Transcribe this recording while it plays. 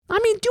I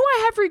mean, do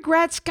I have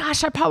regrets?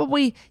 Gosh,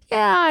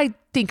 I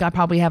think I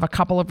probably have a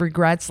couple of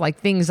regrets,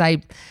 like things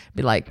I'd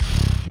be like,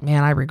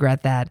 man, I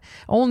regret that.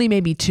 Only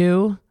maybe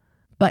 2,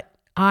 but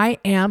I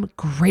am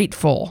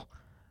grateful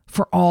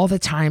for all the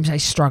times I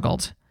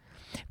struggled.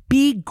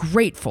 Be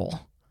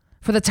grateful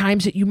for the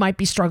times that you might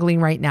be struggling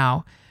right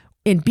now,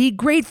 and be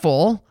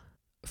grateful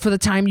for the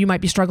time you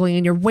might be struggling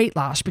in your weight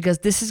loss, because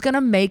this is going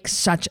to make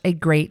such a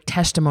great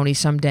testimony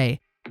someday.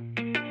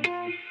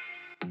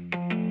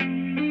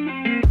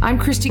 I'm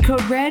Christy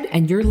Code Red,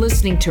 and you're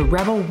listening to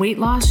Rebel Weight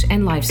Loss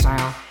and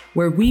Lifestyle,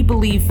 where we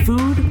believe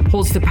food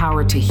holds the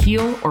power to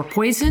heal or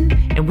poison,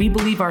 and we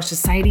believe our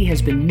society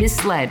has been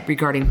misled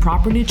regarding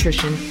proper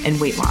nutrition and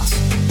weight loss.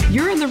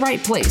 You're in the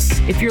right place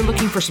if you're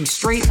looking for some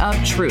straight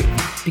up truth,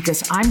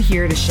 because I'm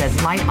here to shed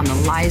light on the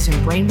lies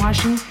and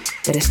brainwashing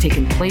that has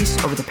taken place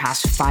over the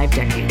past 5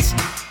 decades.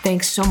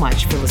 Thanks so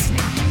much for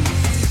listening.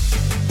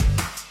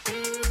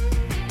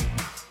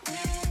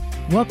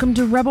 Welcome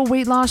to Rebel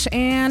Weight Loss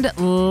and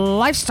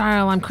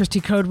Lifestyle. I'm Christy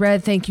Code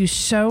Red. Thank you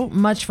so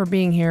much for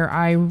being here.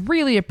 I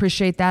really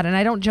appreciate that. And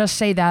I don't just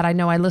say that. I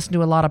know I listen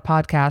to a lot of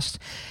podcasts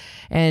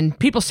and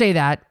people say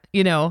that,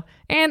 you know.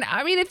 And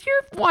I mean, if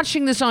you're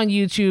watching this on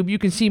YouTube, you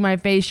can see my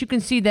face. You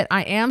can see that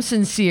I am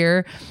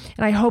sincere.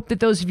 And I hope that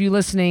those of you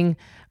listening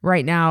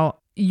right now,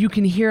 you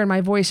can hear in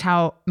my voice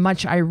how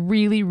much I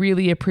really,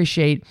 really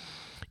appreciate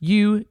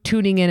you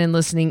tuning in and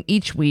listening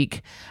each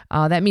week.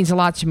 That means a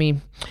lot to me.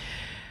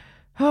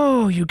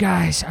 Oh, you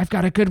guys, I've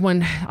got a good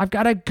one. I've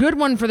got a good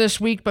one for this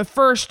week. But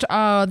first,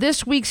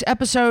 this week's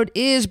episode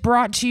is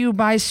brought to you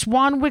by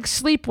Swanwick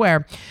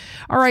Sleepwear.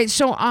 All right,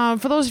 so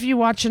for those of you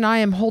watching, I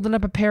am holding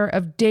up a pair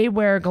of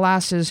daywear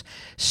glasses.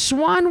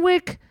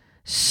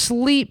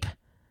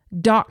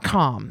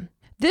 SwanwickSleep.com.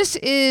 This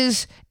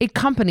is a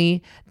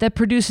company that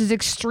produces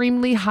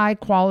extremely high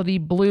quality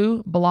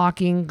blue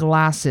blocking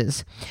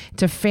glasses.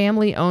 It's a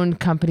family-owned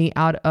company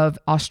out of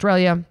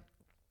Australia.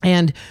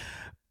 And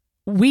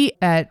we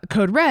at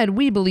Code Red,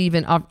 we believe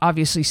in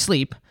obviously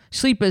sleep.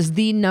 Sleep is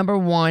the number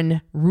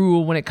one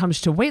rule when it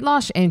comes to weight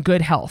loss and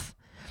good health.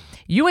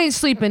 You ain't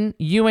sleeping,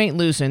 you ain't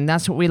losing.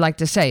 That's what we like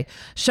to say.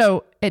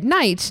 So at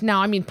night,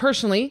 now, I mean,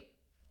 personally,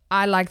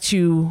 I like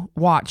to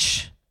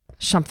watch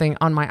something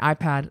on my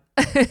iPad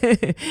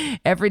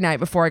every night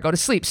before I go to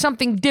sleep.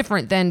 Something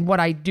different than what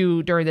I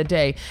do during the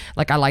day.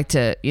 Like I like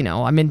to, you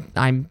know,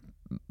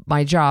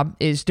 my job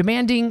is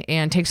demanding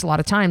and takes a lot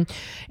of time.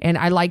 And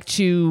I like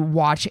to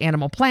watch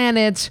Animal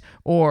Planet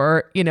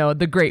or, you know,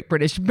 The Great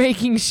British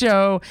Baking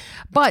Show.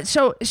 But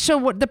so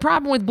what the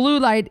problem with blue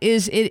light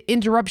is it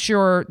interrupts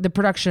the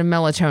production of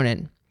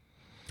melatonin.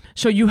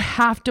 So you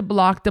have to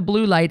block the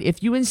blue light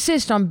if you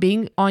insist on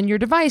being on your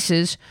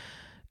devices,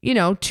 you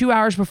know, 2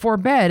 hours before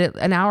bed,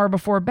 an hour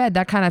before bed,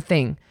 that kind of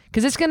thing.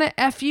 Because it's going to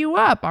F you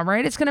up, all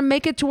right? It's going to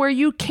make it to where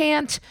you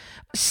can't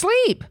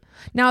sleep.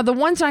 Now, the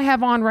ones I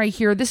have on right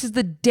here, this is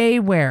the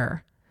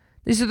daywear.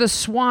 These are the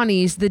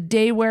Swannies, the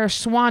daywear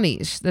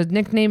Swannies. The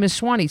nickname is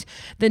Swannies.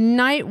 The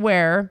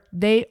nightwear,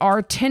 they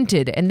are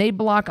tinted and they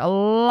block a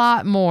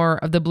lot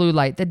more of the blue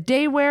light. The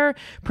daywear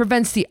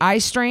prevents the eye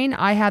strain.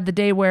 I have the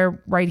daywear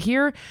right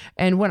here.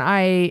 And when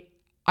I'm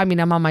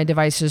on my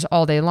devices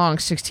all day long,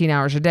 16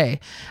 hours a day.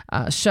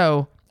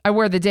 So I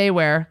wear the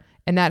daywear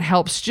and that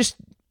helps just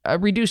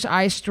reduce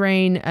eye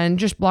strain and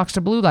just blocks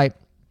the blue light.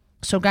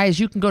 So guys,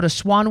 you can go to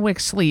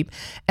Swanwick Sleep,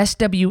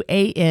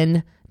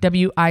 SwanWick,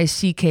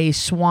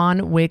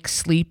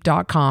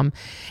 swanwicksleep.com,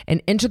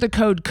 and enter the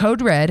code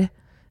CODERED,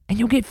 and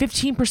you'll get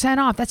 15%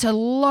 off. That's a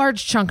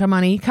large chunk of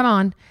money. Come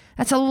on.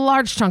 That's a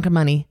large chunk of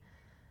money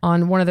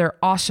on one of their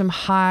awesome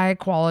high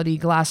quality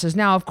glasses.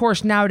 Now, of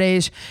course,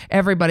 nowadays,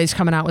 everybody's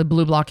coming out with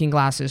blue blocking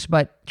glasses,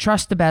 but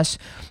trust the best.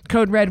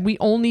 Code Red, we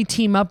don't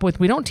team up with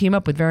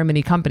very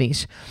many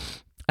companies.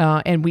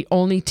 And we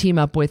only team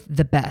up with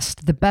the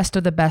best of the best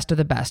of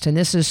the best. And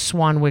this is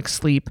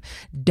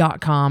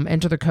swanwicksleep.com.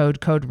 Enter the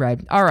code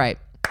CODERED. All right,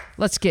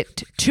 let's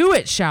get to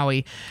it, shall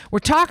we? We're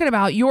talking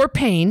about your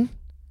pain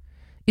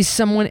is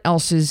someone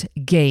else's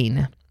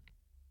gain.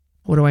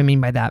 What do I mean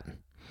by that?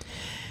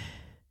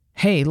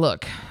 Hey,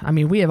 look, I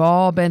mean, we have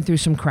all been through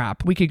some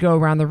crap. We could go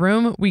around the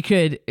room. We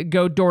could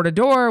go door to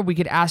door. We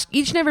could ask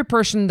each and every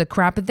person the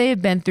crap that they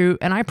have been through.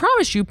 And I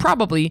promise you,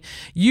 probably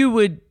you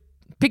would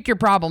pick your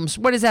problems.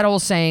 What is that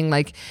old saying?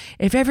 Like,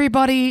 if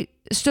everybody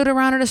stood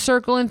around in a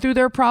circle and threw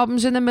their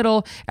problems in the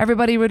middle,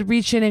 everybody would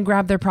reach in and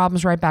grab their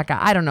problems right back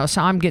out. I don't know.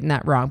 So I'm getting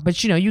that wrong.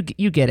 But, you know, you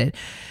get it.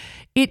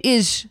 It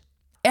is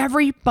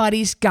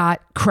everybody's got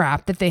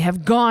crap that they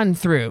have gone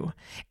through.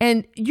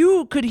 And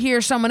you could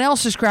hear someone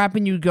else's crap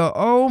and you go,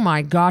 oh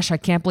my gosh, I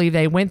can't believe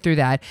they went through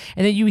that.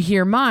 And then you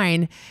hear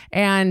mine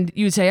and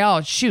you say, oh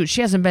shoot,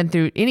 she hasn't been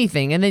through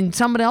anything. And then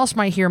someone else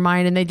might hear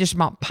mine and they just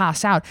might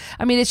pass out.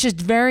 I mean, it's just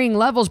varying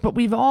levels, but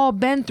we've all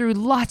been through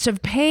lots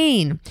of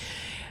pain.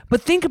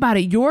 But think about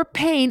it. Your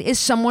pain is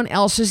someone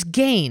else's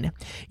gain.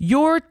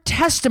 Your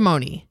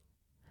testimony,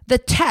 the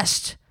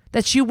test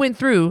that you went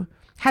through,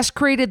 has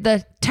created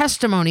the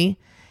testimony,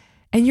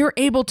 and you're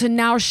able to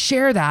now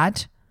share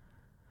that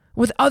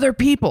with other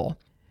people.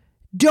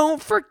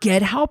 Don't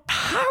forget how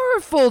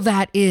powerful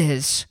that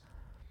is.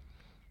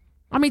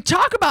 I mean,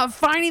 talk about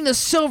finding the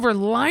silver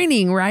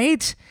lining,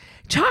 right?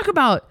 Talk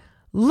about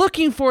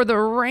looking for the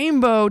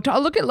rainbow.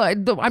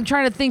 I'm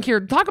trying to think here.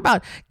 Talk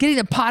about getting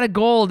a pot of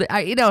gold.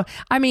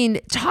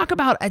 Talk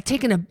about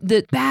taking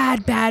the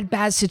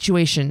bad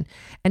situation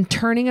and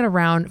turning it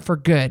around for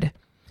good.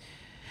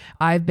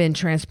 I've been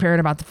transparent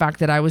about the fact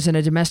that I was in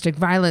a domestic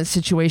violence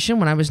situation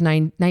when I was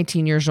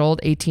 19 years old.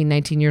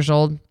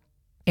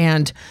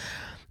 And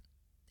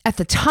at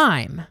the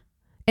time,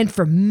 and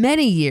for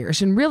many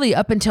years, and really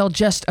up until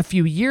just a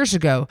few years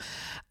ago,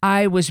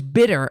 I was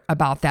bitter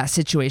about that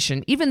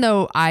situation, even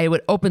though I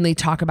would openly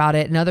talk about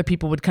it and other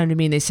people would come to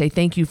me and they say,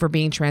 thank you for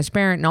being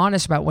transparent and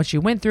honest about what you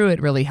went through. It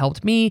really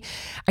helped me.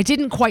 I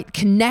didn't quite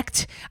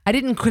connect. I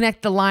didn't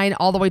connect the line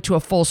all the way to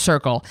a full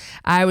circle.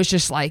 I was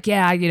just like,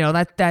 yeah,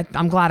 that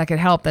I'm glad I could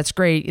help. That's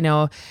great.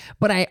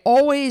 But I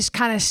always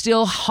kind of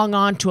still hung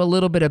on to a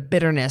little bit of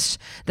bitterness.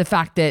 The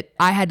fact that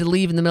I had to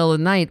leave in the middle of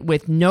the night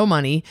with no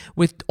money,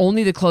 with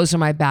only the clothes on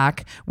my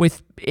back,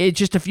 with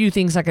just a few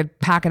things I could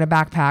pack in a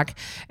backpack,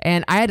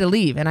 and I had to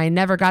leave, and I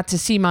never got to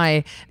see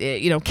my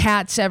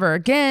cats ever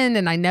again,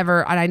 and I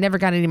never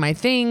got any of my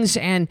things,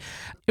 and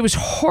it was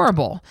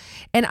horrible.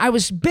 And I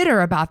was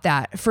bitter about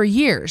that for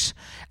years,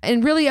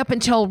 and really up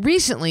until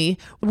recently,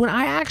 when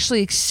I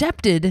actually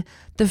accepted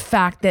the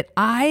fact that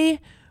I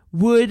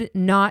would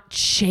not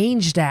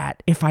change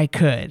that if I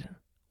could.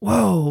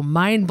 Whoa,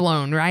 mind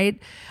blown,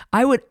 right?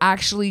 I would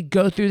actually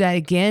go through that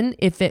again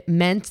if it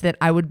meant that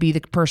I would be the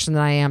person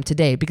that I am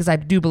today, because I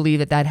do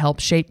believe that helped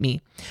shape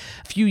me.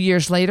 A few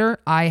years later,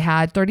 I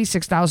had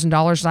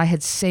 $36,000 I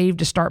had saved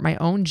to start my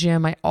own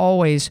gym. I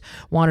always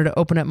wanted to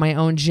open up my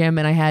own gym,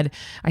 and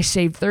I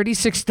saved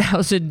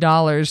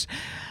 $36,000.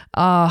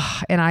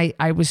 And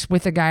I was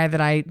with a guy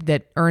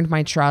that earned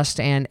my trust,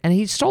 and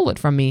he stole it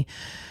from me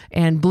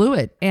and blew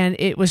it. And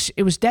it was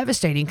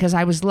devastating because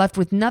I was left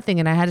with nothing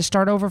and I had to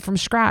start over from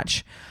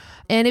scratch.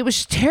 And it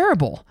was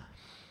terrible.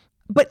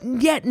 But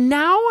yet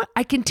now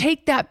I can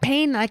take that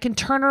pain and I can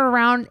turn it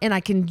around and I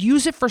can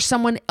use it for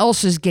someone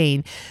else's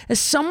gain. As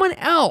someone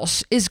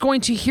else is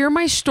going to hear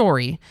my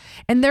story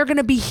and they're going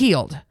to be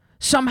healed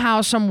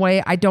somehow, some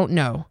way, I don't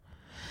know.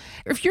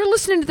 If you're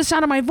listening to the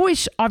sound of my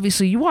voice,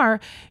 obviously you are,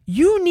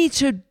 you need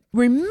to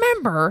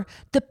remember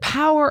the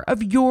power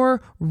of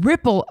your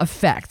ripple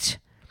effect.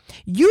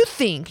 You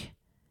think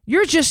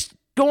you're just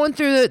going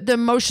through the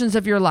motions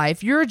of your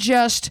life. You're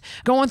just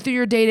going through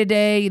your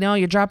day-to-day,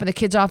 you're dropping the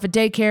kids off at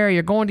daycare,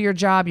 you're going to your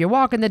job, you're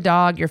walking the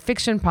dog, you're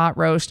fixing pot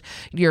roast,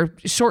 you're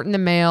sorting the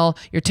mail,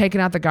 you're taking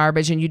out the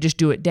garbage, and you just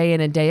do it day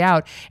in and day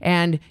out.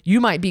 And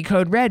you might be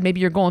code red. Maybe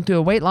you're going through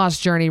a weight loss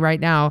journey right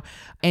now,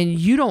 and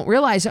you don't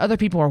realize other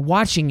people are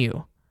watching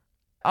you.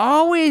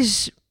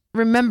 Always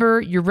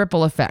remember your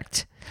ripple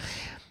effect.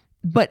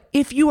 But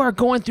if you are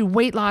going through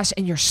weight loss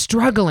and you're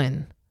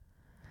struggling,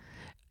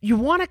 you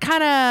want to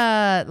kind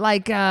of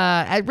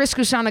at risk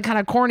of sounding kind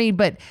of corny,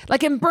 but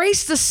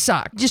embrace the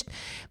suck. Just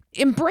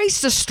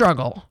embrace the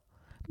struggle,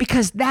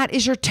 because that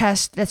is your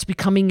test that's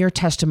becoming your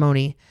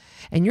testimony.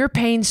 And your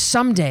pain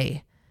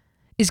someday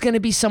is going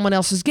to be someone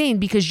else's gain,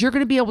 because you're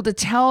going to be able to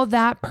tell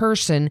that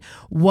person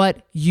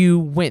what you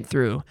went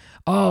through.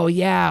 Oh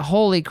yeah,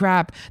 holy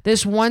crap.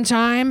 This one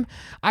time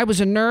I was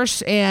a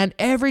nurse, and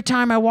every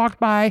time I walked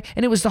by,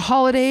 and it was the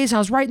holidays, I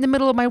was right in the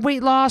middle of my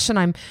weight loss, and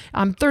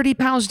I'm 30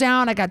 pounds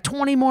down. I got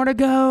 20 more to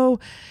go.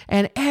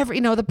 And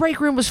the break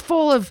room was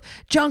full of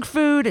junk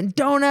food and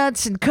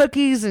donuts and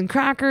cookies and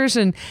crackers,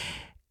 and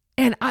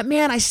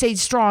I stayed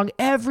strong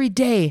every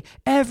day,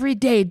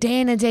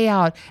 day in and day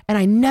out. And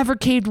I never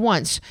caved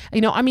once.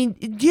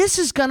 This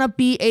is going to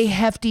be a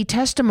hefty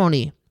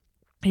testimony.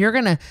 You're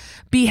going to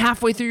be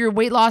halfway through your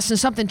weight loss and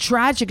something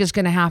tragic is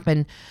going to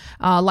happen.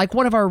 Like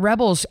one of our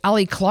rebels,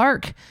 Allie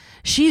Clark,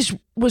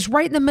 was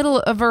right in the middle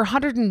of her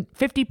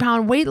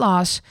 150-pound weight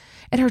loss,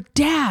 and her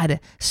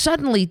dad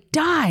suddenly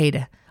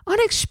died.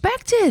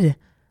 Unexpected.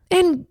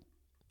 And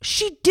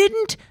she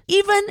didn't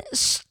even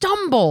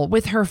stumble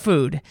with her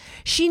food.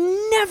 She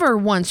never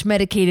once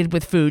medicated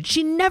with food.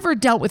 She never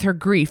dealt with her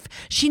grief.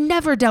 She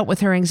never dealt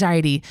with her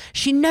anxiety.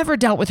 She never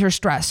dealt with her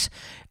stress.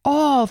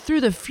 All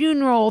through the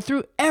funeral,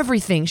 through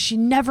everything, she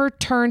never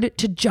turned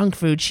to junk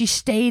food. She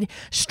stayed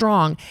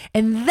strong.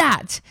 And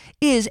that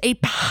is a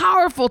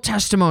powerful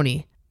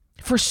testimony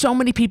for so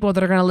many people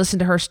that are going to listen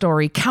to her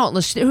story.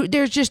 Countless.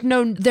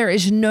 There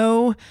is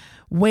no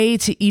way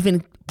to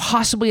even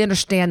possibly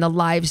understand the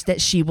lives that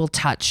she will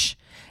touch,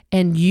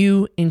 and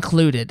you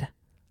included,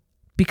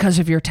 because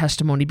of your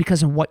testimony,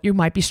 because of what you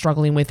might be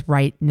struggling with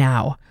right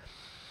now.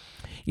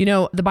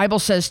 The Bible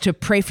says to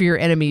pray for your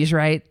enemies,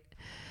 right?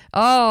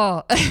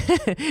 Oh,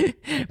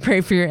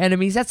 pray for your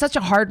enemies. That's such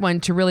a hard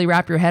one to really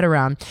wrap your head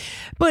around.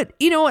 But,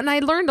 and I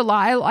learned a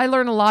lot. I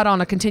learn a lot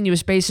on a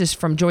continuous basis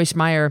from Joyce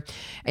Meyer,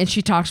 and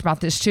she talks about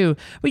this too.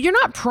 But you're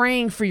not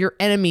praying for your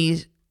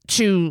enemies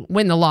to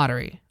win the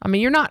lottery. I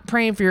mean, you're not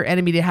praying for your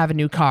enemy to have a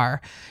new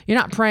car. You're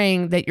not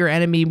praying that your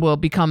enemy will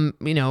become,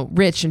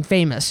 rich and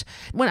famous.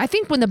 When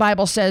the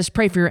Bible says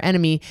pray for your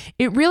enemy,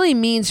 it really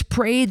means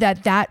pray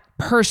that that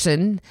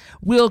person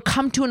will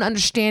come to an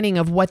understanding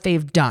of what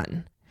they've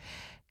done.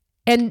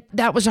 And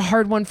that was a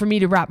hard one for me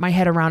to wrap my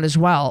head around as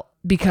well,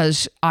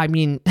 because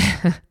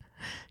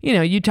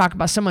you talk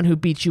about someone who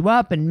beat you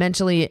up and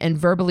mentally and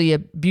verbally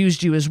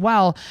abused you as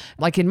well,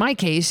 like in my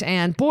case,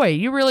 and boy,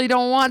 you really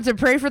don't want to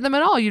pray for them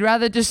at all. You'd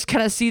rather just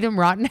kind of see them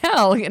rot in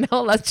hell.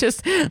 Let's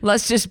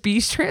just be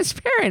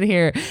transparent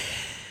here.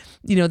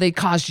 They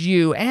caused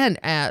you and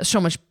so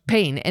much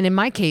pain. And in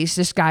my case,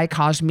 this guy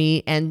caused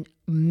me and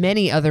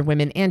many other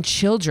women and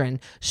children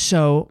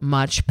so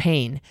much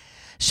pain.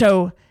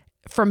 So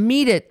for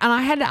me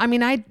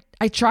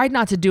I tried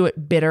not to do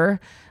it bitter.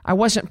 I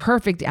wasn't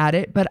perfect at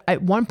it, but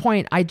at one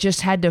point I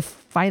just had to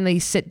finally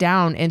sit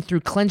down and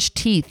through clenched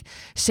teeth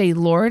say,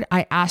 Lord,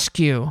 I ask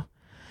you,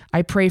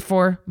 I pray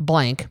for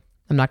blank.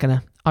 I'm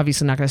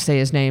obviously not going to say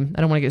his name.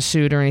 I don't want to get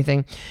sued or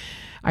anything.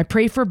 I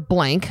pray for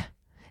blank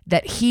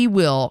that he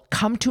will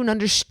come to an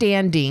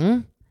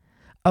understanding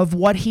of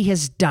what he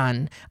has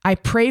done. I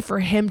pray for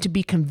him to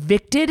be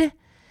convicted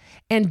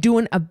and do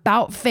an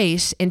about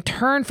face and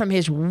turn from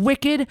his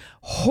wicked,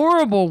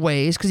 horrible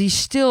ways, because he's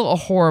still a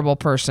horrible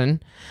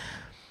person,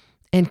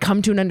 and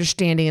come to an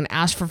understanding and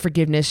ask for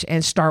forgiveness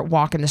and start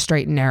walking the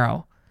straight and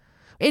narrow.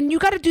 And you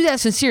got to do that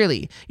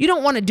sincerely. You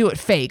don't want to do it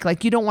fake.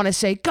 Like, you don't want to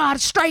say,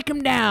 God, strike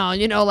him down,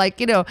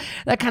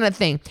 that kind of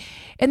thing.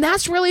 And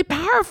that's really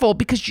powerful,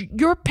 because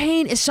your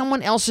pain is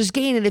someone else's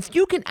gain. And if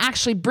you can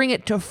actually bring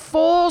it to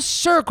full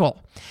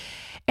circle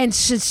and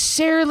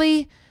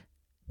sincerely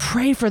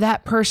pray for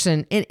that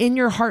person and in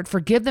your heart,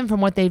 forgive them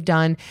from what they've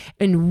done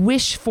and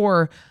wish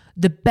for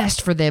the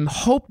best for them,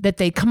 hope that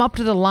they come up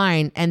to the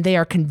line and they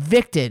are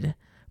convicted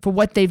for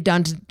what they've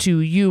done to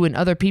you and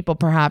other people,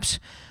 perhaps,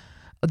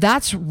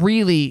 that's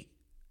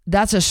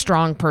a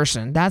strong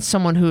person. That's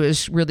someone who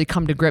has really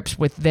come to grips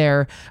with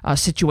their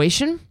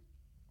situation.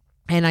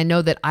 And I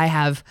know that I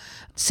have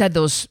said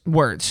those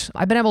words.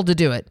 I've been able to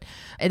do it.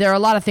 There are a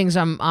lot of things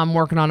I'm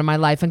working on in my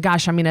life. And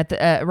gosh,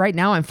 right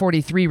now I'm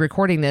 43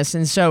 recording this.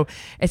 And so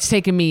it's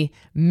taken me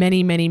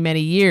many, many,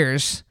 many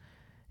years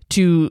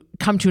to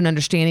come to an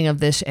understanding of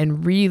this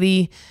and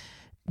really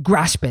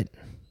grasp it.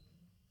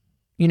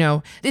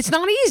 It's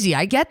not easy.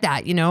 I get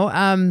that,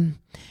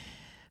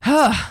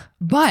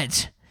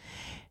 but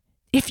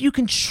if you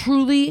can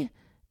truly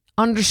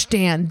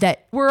understand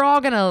that we're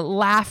all going to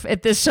laugh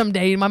at this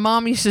someday. My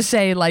mom used to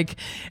say,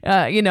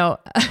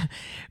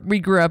 we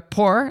grew up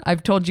poor.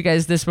 I've told you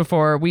guys this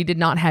before. We did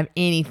not have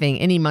any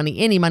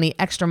money,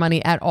 extra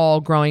money at all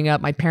growing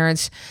up. My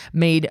parents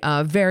made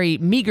very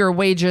meager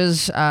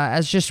wages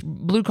as just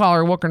blue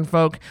collar working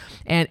folk.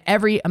 And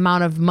every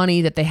amount of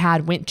money that they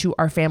had went to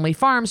our family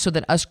farm so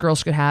that us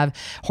girls could have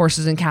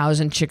horses and cows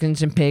and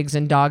chickens and pigs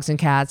and dogs and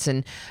cats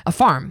and a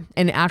farm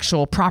and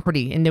actual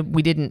property. And that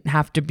we didn't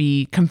have to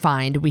be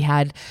confined. We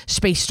had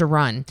space to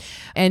run,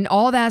 and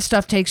all that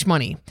stuff takes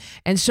money.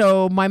 And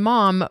so my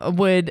mom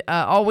would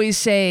always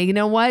say, you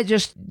know what,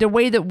 just the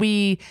way that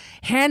we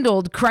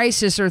handled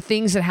crisis or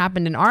things that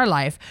happened in our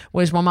life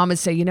was my mom would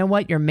say, you know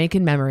what, you're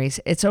making memories.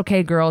 It's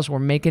okay, girls, we're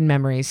making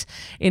memories,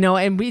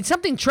 and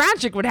something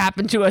tragic would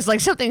happen to us, like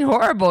something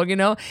horrible,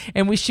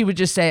 and she would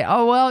just say,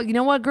 oh, well, you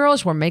know what,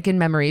 girls, we're making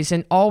memories,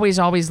 and always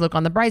look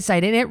on the bright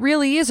side. And it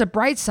really is a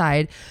bright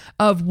side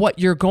of what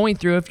you're going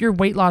through. If your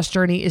weight loss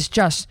journey is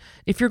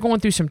if you're going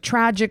through some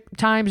tragic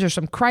times or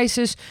some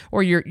crisis,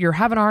 or you're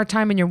having a hard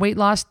time in your weight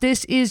loss,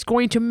 this is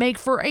going to make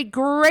for a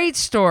great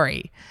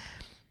story.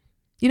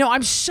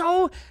 I'm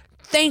so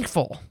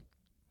thankful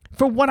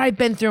for what I've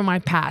been through in my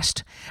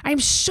past. I'm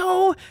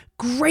so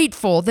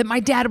grateful that my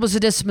dad was a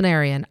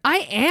disciplinarian.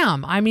 I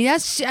am.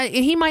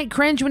 He might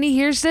cringe when he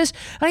hears this,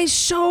 but I'm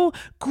so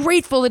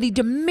grateful that he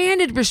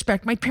demanded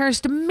respect. My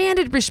parents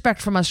demanded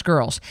respect from us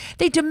girls.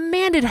 They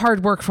demanded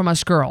hard work from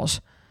us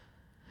girls.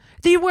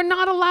 They were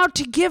not allowed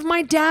to give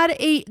my dad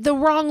the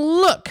wrong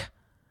look.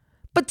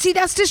 But see,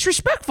 that's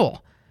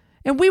disrespectful.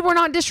 And we were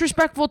not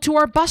disrespectful to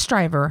our bus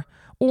driver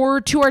or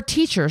to our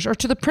teachers or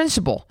to the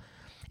principal.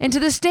 And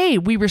to this day,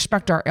 we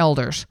respect our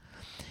elders.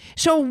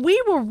 So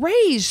we were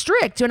raised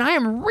strict, and I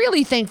am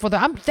really thankful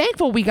I'm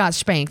thankful we got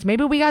spanked.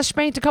 Maybe we got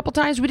spanked a couple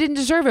times. We didn't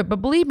deserve it,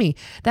 but believe me,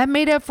 that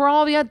made up for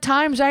all the other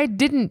times I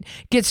didn't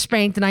get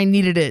spanked and I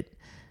needed it.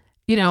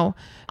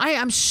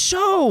 I'm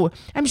so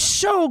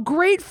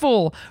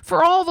grateful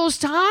for all those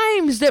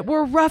times that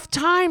were rough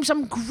times.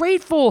 I'm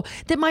grateful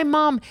that my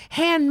mom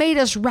handmade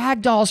us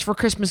rag dolls for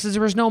Christmas as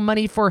there was no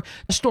money for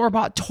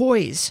store-bought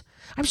toys.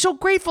 I'm so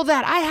grateful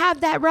that I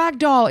have that rag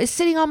doll. It's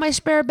sitting on my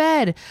spare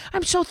bed.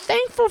 I'm so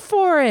thankful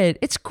for it.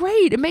 It's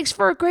great. It makes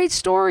for a great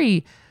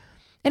story.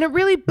 And it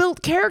really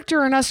built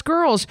character in us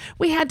girls.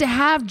 We had to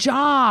have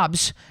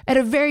jobs at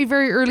a very,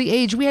 very early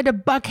age. We had to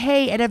buck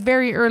hay at a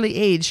very early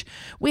age.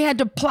 We had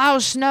to plow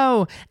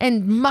snow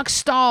and muck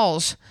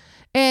stalls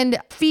and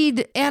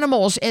feed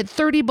animals at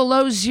 30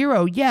 below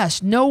zero.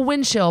 Yes, no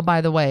wind chill,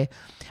 by the way.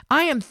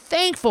 I am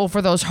thankful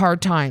for those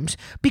hard times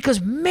because,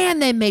 man,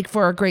 they make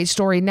for a great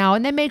story now,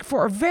 and they make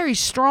for a very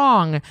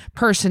strong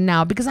person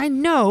now because I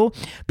know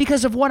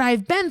because of what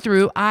I've been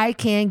through, I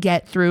can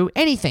get through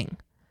anything.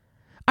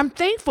 I'm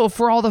thankful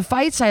for all the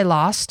fights I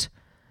lost.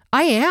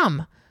 I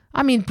am.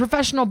 I mean,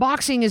 professional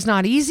boxing is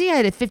not easy. I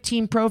had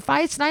 15 pro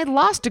fights and I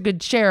lost a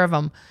good share of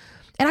them.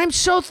 And I'm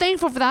so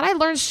thankful for that. I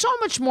learned so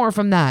much more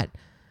from that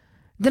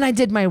than I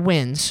did my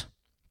wins.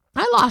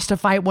 I lost a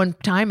fight one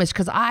time. It's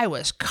because I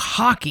was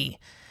cocky.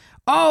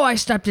 Oh, I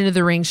stepped into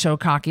the ring so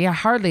cocky. I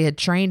hardly had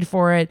trained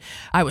for it.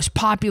 I was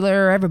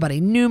popular. Everybody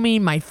knew me.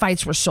 My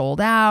fights were sold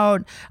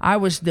out. I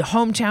was the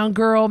hometown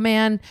girl,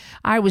 man.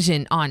 I was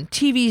on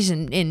TVs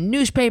and in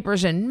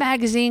newspapers and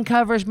magazine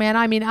covers, man.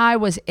 I mean, I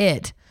was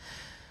it.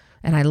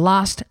 And I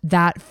lost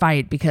that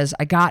fight because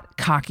I got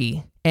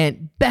cocky.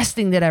 And best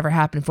thing that ever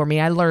happened for me,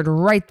 I learned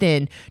right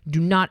then, do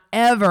not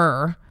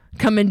ever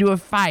come into a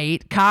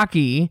fight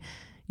cocky.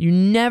 You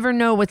never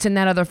know what's in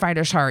that other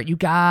fighter's heart. You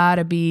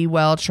gotta be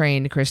well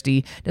trained,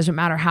 Christy. Doesn't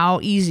matter how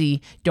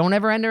easy. Don't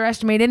ever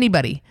underestimate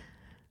anybody.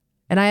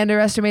 And I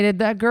underestimated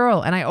that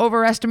girl, and I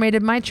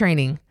overestimated my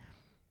training.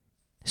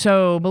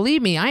 So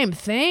believe me, I am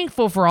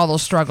thankful for all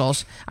those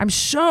struggles. I'm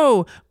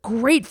so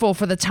grateful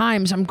for the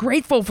times. I'm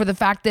grateful for the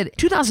fact that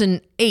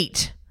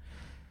 2008,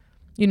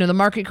 the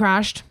market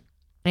crashed.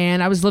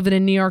 And I was living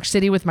in New York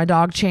City with my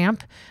dog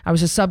Champ. I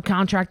was a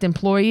subcontract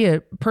employee,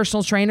 a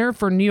personal trainer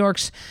for New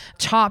York's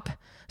top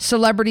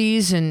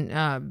celebrities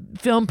and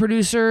film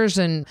producers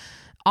and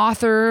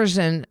authors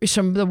and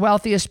some of the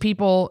wealthiest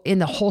people in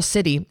the whole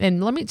city.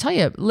 And let me tell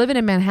you, living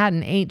in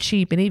Manhattan ain't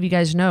cheap. Any of you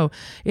guys know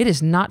it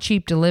is not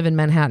cheap to live in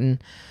Manhattan.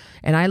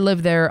 And I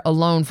lived there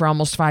alone for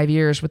almost 5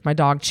 years with my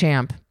dog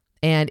Champ.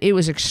 And it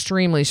was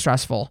extremely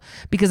stressful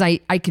because I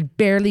could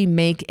barely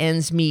make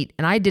ends meet,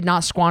 and I did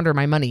not squander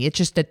my money. It's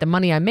just that the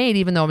money I made,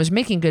 even though I was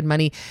making good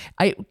money,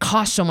 it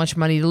cost so much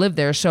money to live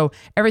there. So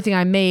everything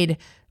I made,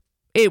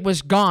 it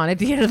was gone at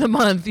the end of the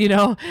month.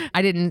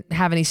 I didn't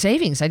have any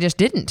savings. I just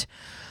didn't.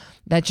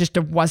 That just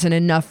wasn't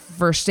enough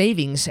for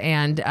savings.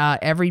 And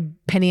every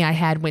penny I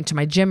had went to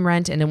my gym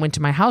rent and then went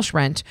to my house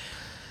rent.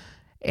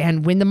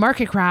 And when the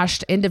market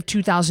crashed, end of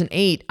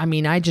 2008,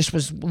 I just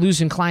was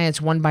losing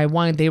clients one by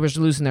one. They were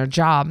losing their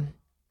job.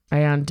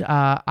 And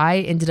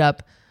I ended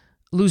up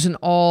losing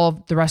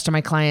all the rest of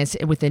my clients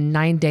within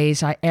 9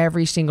 days.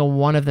 Every single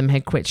one of them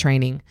had quit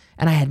training,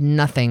 and I had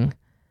nothing.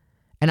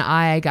 And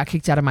I got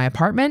kicked out of my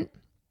apartment.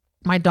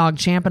 My dog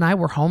Champ and I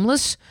were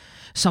homeless.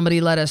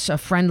 A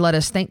friend let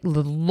us, thank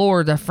the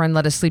Lord, a friend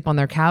let us sleep on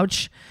their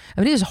couch.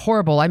 It was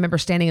horrible. I remember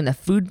standing in the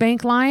food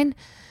bank line.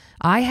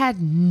 I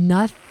had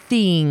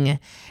nothing.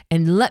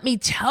 And let me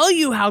tell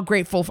you how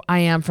grateful I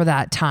am for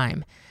that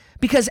time.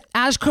 Because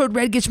as Code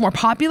Red gets more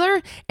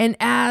popular, and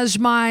as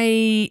my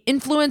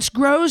influence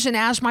grows, and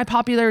as my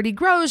popularity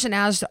grows, and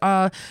as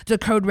the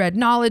Code Red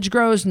knowledge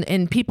grows,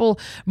 and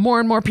more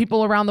and more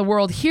people around the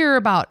world hear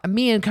about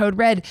me and Code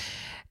Red,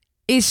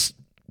 it's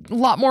a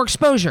lot more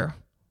exposure.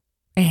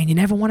 And you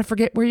never want to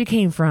forget where you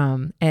came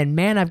from. And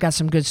man, I've got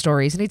some good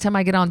stories. Anytime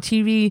I get on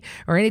TV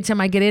or anytime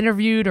I get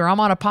interviewed or I'm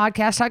on a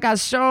podcast, I got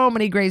so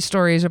many great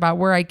stories about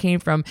where I came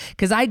from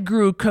because I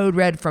grew Code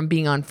Red from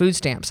being on food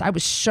stamps. I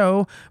was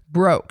so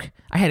broke.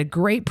 I had a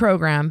great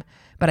program,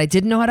 but I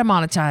didn't know how to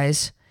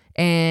monetize.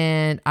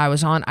 And I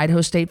was on Idaho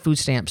State food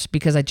stamps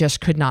because I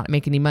just could not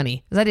make any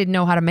money because I didn't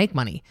know how to make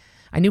money.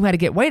 I knew how to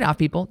get weight off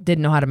people,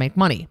 didn't know how to make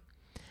money.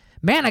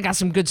 Man, I got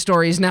some good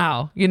stories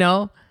now,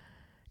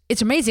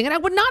 It's amazing. And I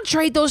would not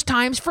trade those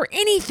times for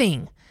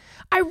anything.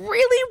 I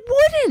really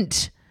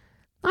wouldn't.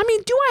 Do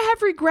I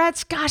have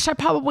regrets? Gosh,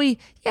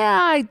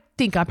 I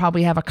think I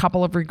probably have a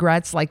couple of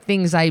regrets, like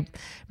things I'd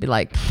be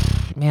like,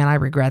 man, I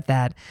regret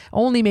that.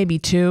 Only maybe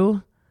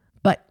 2.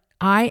 But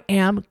I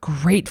am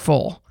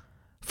grateful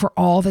for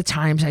all the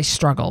times I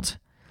struggled.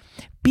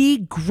 Be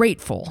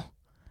grateful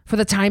for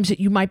the times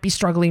that you might be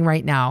struggling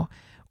right now.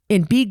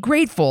 And be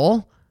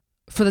grateful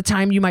for the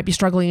time you might be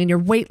struggling in your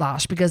weight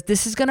loss, because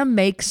this is going to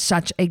make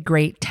such a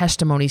great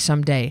testimony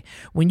someday.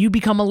 When you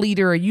become a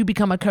leader or you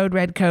become a Code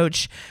Red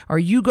coach or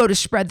you go to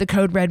spread the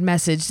Code Red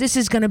message, this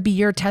is going to be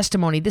your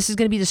testimony. This is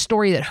going to be the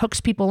story that hooks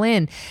people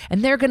in,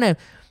 and they're going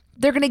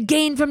to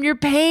gain from your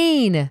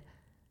pain.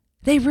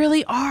 They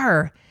really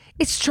are.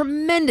 It's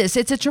tremendous.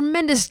 It's a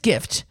tremendous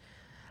gift.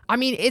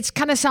 It's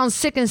kind of sounds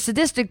sick and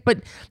sadistic,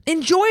 but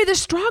enjoy the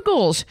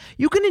struggles.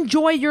 You can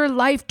enjoy your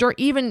life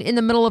even in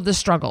the middle of the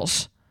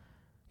struggles.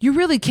 You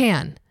really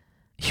can.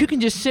 You can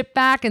just sit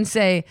back and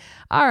say,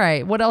 all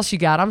right, what else you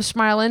got? I'm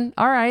smiling.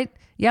 All right.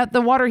 Yeah,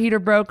 the water heater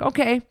broke.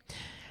 Okay.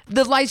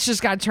 The lights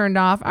just got turned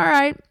off. All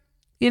right.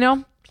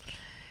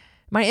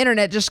 My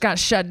internet just got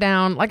shut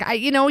down.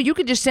 You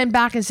could just sit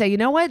back and say, you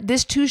know what?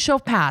 This too shall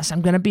pass.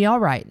 I'm going to be all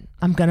right.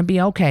 I'm going to be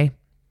okay.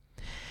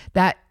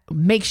 That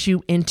makes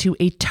you into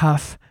a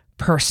tough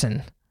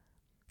person.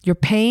 Your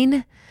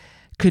pain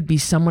could be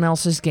someone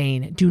else's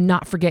gain. Do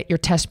not forget your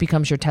test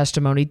becomes your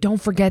testimony. Don't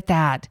forget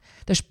that.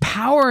 There's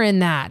power in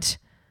that.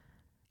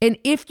 And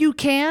if you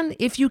can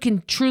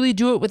truly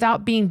do it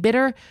without being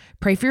bitter,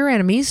 pray for your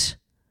enemies.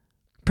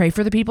 Pray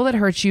for the people that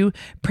hurt you.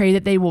 Pray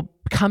that they will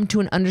come to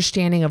an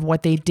understanding of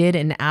what they did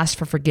and ask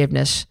for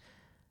forgiveness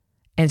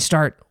and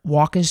start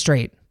walking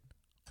straight,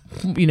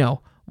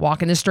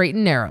 walking the straight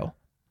and narrow.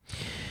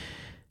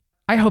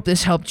 I hope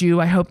this helped you.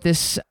 I hope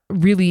this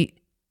really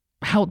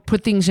helped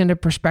put things into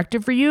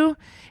perspective for you.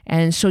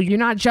 And so you're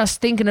not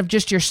just thinking of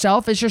just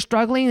yourself as you're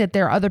struggling, that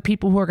there are other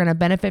people who are going to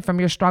benefit from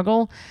your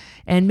struggle.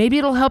 And maybe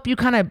it'll help you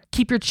kind of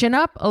keep your chin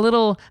up a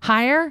little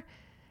higher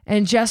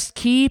and just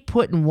keep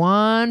putting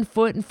one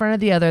foot in front of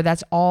the other.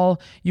 That's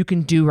all you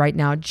can do right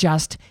now.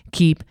 Just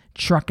keep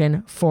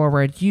trucking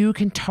forward. You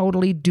can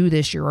totally do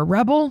this. You're a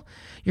rebel.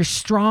 You're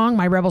strong.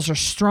 My rebels are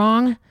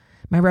strong.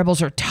 My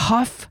rebels are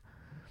tough.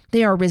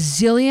 They are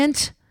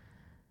resilient.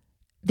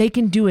 They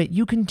can do it.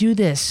 You can do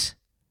this.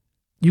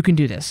 You can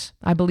do this.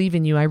 I believe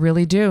in you. I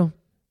really do.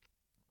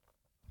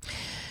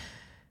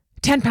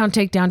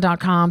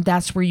 10poundtakedown.com.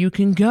 That's where you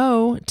can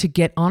go to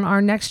get on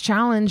our next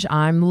challenge.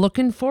 I'm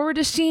looking forward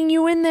to seeing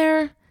you in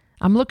there.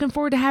 I'm looking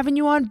forward to having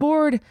you on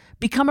board.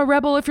 Become a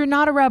rebel if you're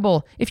not a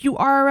rebel. If you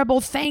are a rebel,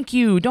 thank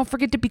you. Don't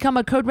forget to become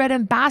a Code Red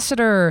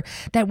ambassador.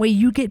 That way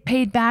you get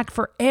paid back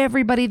for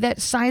everybody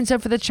that signs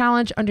up for the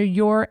challenge under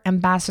your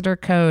ambassador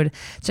code.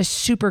 It's a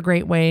super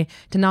great way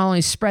to not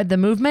only spread the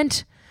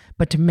movement,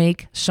 but to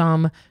make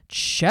some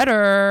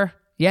cheddar.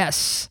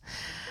 Yes.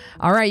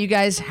 All right, you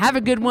guys, have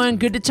a good one.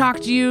 Good to talk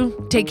to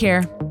you. Take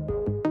care.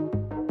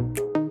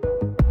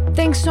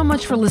 Thanks so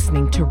much for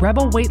listening to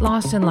Rebel Weight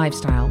Loss and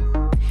Lifestyle.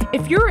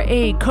 If you're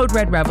a Code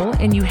Red Rebel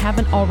and you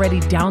haven't already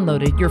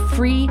downloaded your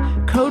free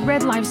Code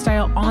Red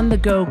Lifestyle on the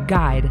Go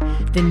guide,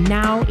 then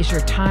now is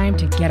your time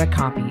to get a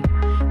copy.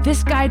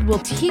 This guide will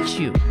teach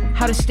you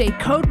how to stay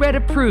Code Red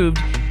approved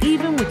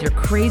even with your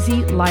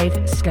crazy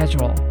life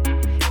schedule.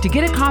 To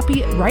get a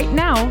copy right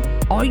now,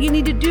 all you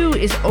need to do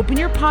is open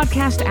your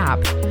podcast app,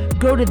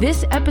 go to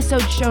this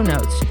episode's show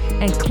notes,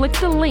 and click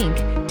the link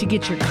to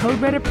get your Code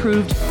Red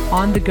approved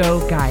on the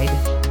Go guide.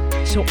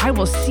 So I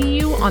will see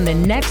you on the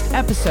next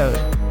episode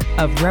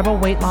of Rebel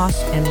Weight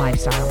Loss and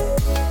Lifestyle.